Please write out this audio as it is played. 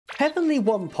Heavenly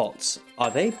 1 pots,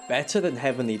 are they better than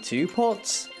Heavenly 2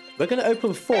 pots? We're going to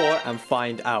open 4 and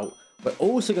find out. We're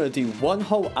also going to do 1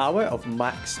 whole hour of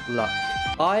max luck.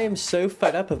 I am so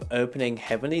fed up of opening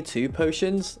Heavenly 2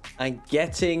 potions and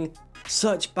getting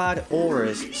such bad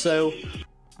auras. So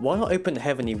why not open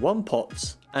Heavenly 1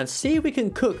 pots and see if we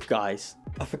can cook, guys.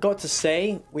 I forgot to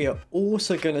say, we are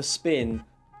also going to spin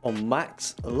on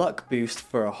max luck boost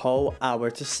for a whole hour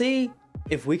to see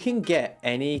if we can get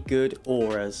any good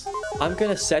auras. I'm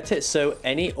going to set it so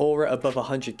any aura above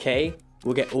 100k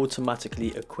will get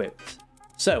automatically equipped.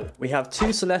 So we have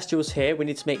 2 celestials here. We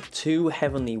need to make 2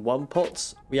 heavenly 1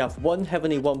 pots. We have 1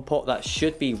 heavenly 1 pot that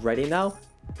should be ready now,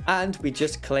 and we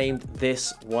just claimed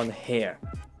this one here.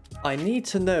 I need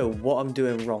to know what I'm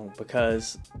doing wrong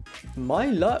because my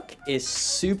luck is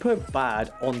super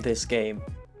bad on this game.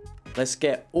 Let's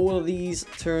get all of these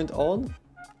turned on.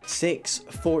 6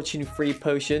 fortune free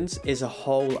potions is a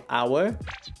whole hour.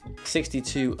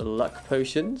 62 luck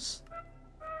potions.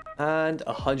 And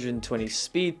 120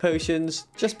 speed potions,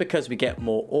 just because we get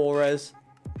more auras.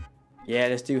 Yeah,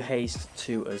 let's do haste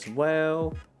 2 as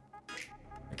well.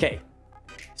 Okay,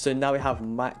 so now we have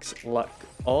max luck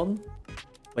on.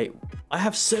 Wait, I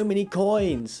have so many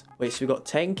coins. Wait, so we got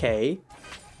 10k.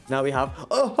 Now we have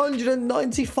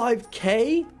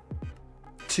 195k.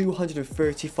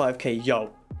 235k. Yo,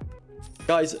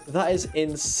 guys, that is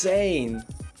insane.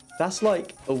 That's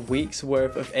like a week's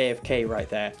worth of AFK right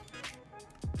there.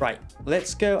 Right,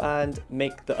 let's go and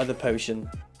make the other potion.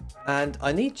 And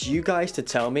I need you guys to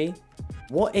tell me,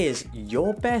 what is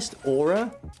your best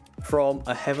aura from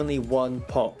a Heavenly 1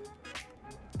 pot?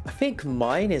 I think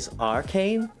mine is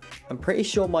Arcane. I'm pretty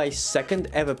sure my second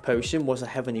ever potion was a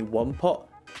Heavenly 1 pot.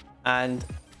 And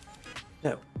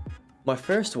no, my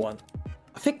first one.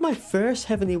 I think my first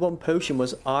Heavenly 1 potion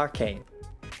was Arcane.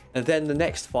 And then the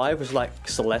next 5 was like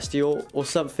Celestial or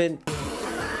something.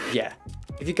 Yeah.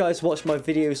 If you guys watch my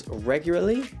videos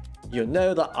regularly, you'll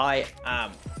know that I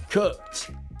am cooked.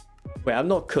 Wait, I'm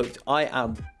not cooked. I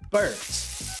am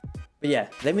burnt. But yeah,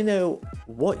 let me know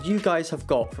what you guys have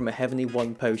got from a Heavenly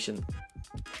 1 potion.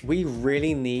 We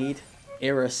really need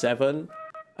Era 7.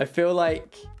 I feel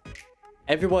like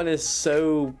everyone is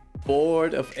so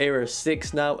bored of Era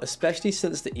 6 now, especially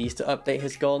since the Easter update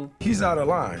has gone. He's out of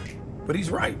line, but he's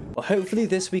right. Well, hopefully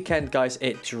this weekend, guys,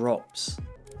 it drops.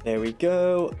 There we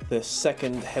go. The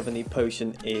second heavenly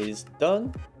potion is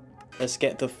done. Let's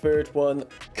get the third one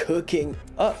cooking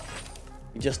up.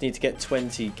 We just need to get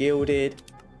 20 gilded.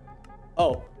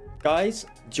 Oh, guys,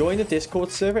 join the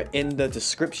Discord server in the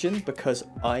description because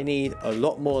I need a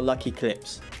lot more lucky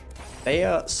clips. They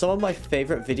are some of my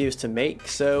favorite videos to make,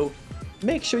 so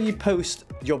make sure you post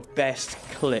your best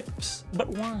clips. But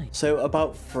why? So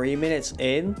about 3 minutes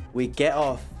in, we get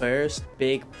our first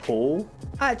big pull.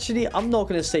 Actually, I'm not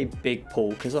going to say big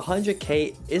pull because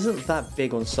 100k isn't that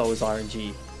big on Sols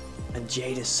RNG. And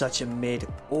Jade is such a mid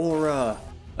aura.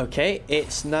 Okay,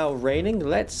 it's now raining.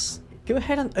 Let's go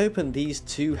ahead and open these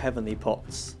 2 heavenly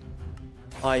pots.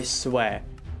 I swear,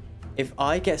 if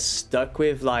I get stuck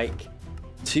with like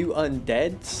 2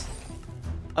 undeads,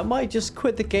 I might just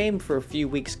quit the game for a few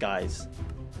weeks, guys.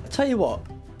 I tell you what,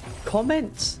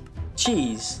 comment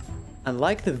cheese and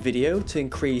like the video to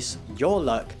increase your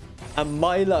luck and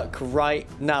my luck right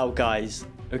now, guys.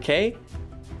 Okay?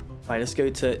 Right, let's go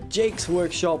to Jake's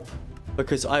workshop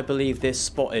because I believe this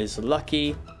spot is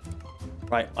lucky.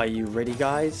 Right, are you ready,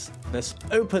 guys? Let's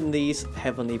open these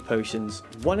heavenly potions.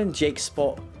 1 in Jake's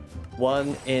spot,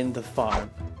 1 in the farm.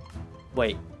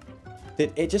 Wait,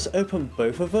 did it just open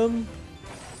both of them?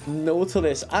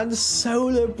 Nautilus and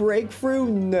solar breakthrough?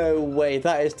 No way,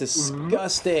 that is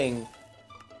disgusting.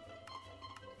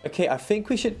 Okay, I think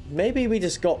we should, maybe we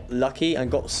just got lucky and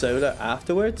got solar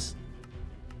afterwards.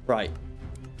 Right,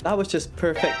 that was just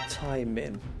perfect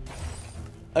timing.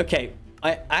 Okay,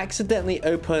 I accidentally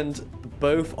opened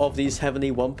both of these heavenly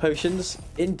 1 potions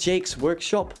in Jake's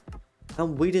workshop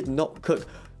and we did not cook.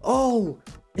 Oh,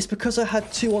 it's because I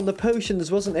had 2 on the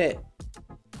potions, wasn't it?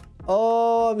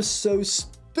 Oh, I'm so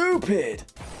stupid.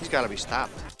 He's gotta be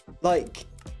stopped. Like,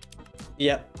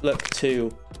 yep, look,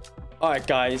 2. Alright,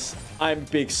 guys, I'm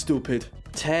big stupid.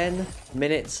 10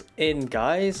 minutes in,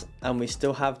 guys, and we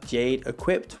still have Jade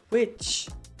equipped, which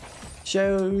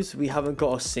shows we haven't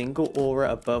got a single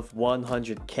aura above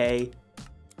 100k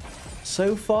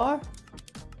so far.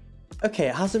 Okay,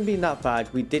 it hasn't been that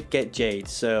bad. We did get Jade,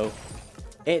 so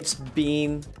it's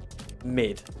been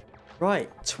mid. Right,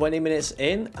 20 minutes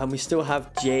in and we still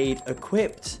have Jade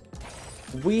equipped.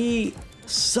 We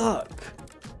suck.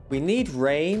 We need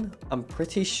rain. I'm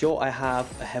pretty sure I have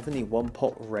a heavenly 1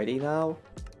 pot ready now.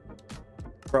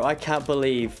 Bro, I can't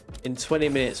believe in 20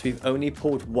 minutes we've only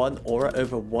pulled one aura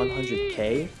over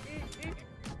 100k.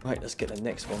 Right, let's get the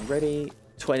next one ready.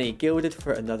 20 gilded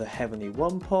for another heavenly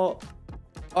one pot.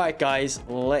 Alright guys,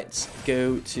 let's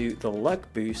go to the luck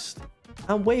boost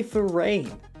and wait for rain.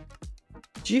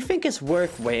 Do you think it's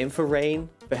worth waiting for rain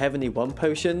for heavenly one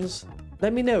potions?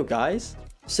 Let me know guys.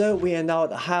 So we are now at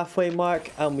the halfway mark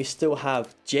and we still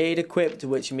have Jade equipped,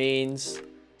 which means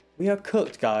we are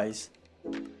cooked guys.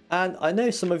 And I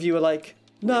know some of you are like,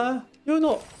 nah, you're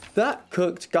not that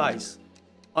cooked. Guys,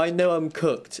 I know I'm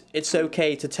cooked. It's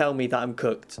okay to tell me that I'm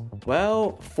cooked.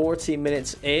 Well, 40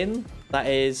 minutes in, that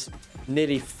is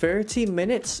nearly 30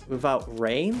 minutes without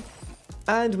rain.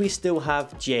 And we still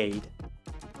have Jade.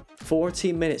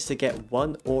 40 minutes to get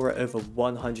one aura over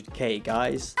 100k,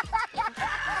 guys.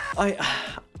 I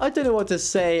don't know what to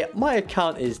say. My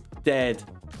account is dead.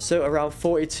 So around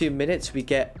 42 minutes, we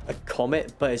get a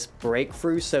comet, but it's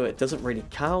breakthrough, so it doesn't really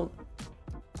count.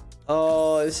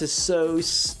 Oh, this is so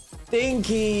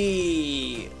stinky.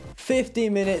 50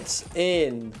 minutes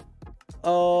in.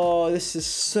 Oh, this is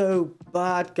so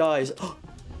bad, guys.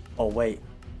 Oh, wait.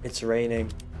 It's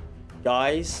raining.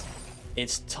 Guys,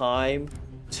 it's time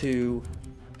to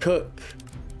cook.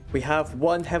 We have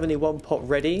one heavenly one pot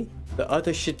ready. The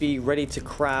other should be ready to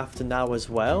craft now as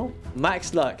well.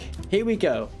 Max luck. Here we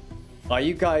go. Are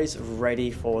you guys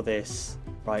ready for this?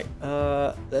 Right.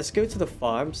 Let's go to the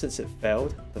farm since it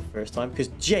failed the first time. Because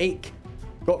Jake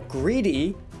got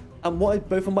greedy and wanted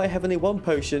both of my heavenly one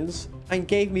potions and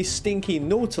gave me stinky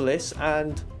Nautilus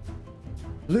and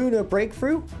lunar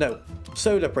breakthrough. No,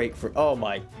 solar breakthrough. Oh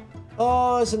my.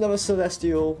 Oh, it's another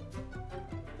celestial.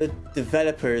 The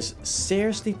developers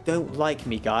seriously don't like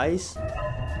me, guys.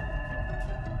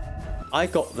 I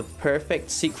got the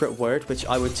perfect secret word, which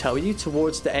I would tell you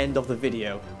towards the end of the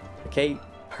video. Okay,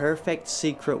 perfect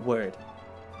secret word.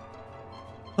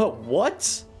 Oh,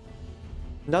 what?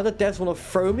 Now the devs want to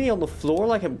throw me on the floor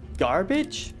like I'm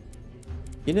garbage?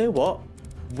 You know what?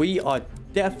 We are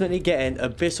definitely getting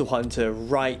Abyssal Hunter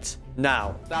right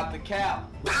now. Stop the cow.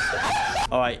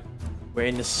 Alright, we're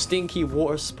in the stinky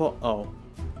water spot. Oh.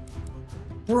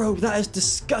 Bro, that is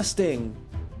disgusting.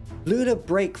 Lunar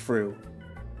breakthrough.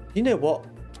 You know what?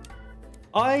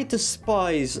 I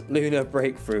despise lunar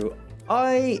breakthrough.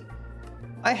 I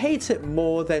hate it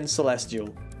more than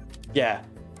celestial. Yeah,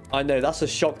 I know that's a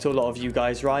shock to a lot of you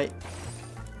guys, right?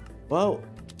 Well,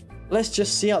 let's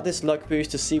just see out this luck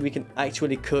boost to see if we can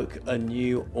actually cook a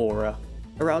new aura.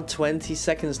 Around 20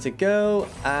 seconds to go,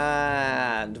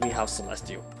 and we have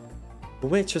celestial,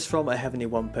 which was from a heavenly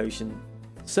one potion.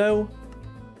 So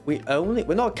we're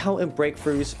not counting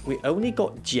breakthroughs. We only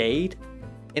got Jade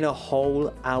in a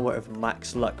whole hour of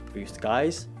max luck boost,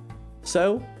 guys.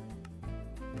 So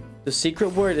the secret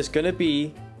word is gonna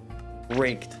be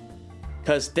rigged,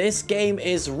 because this game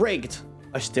is rigged.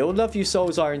 I still love you,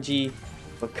 Sols RNG,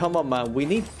 but come on man, we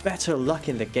need better luck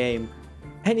in the game.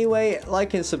 Anyway,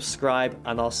 like and subscribe,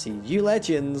 and I'll see you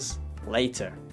legends later.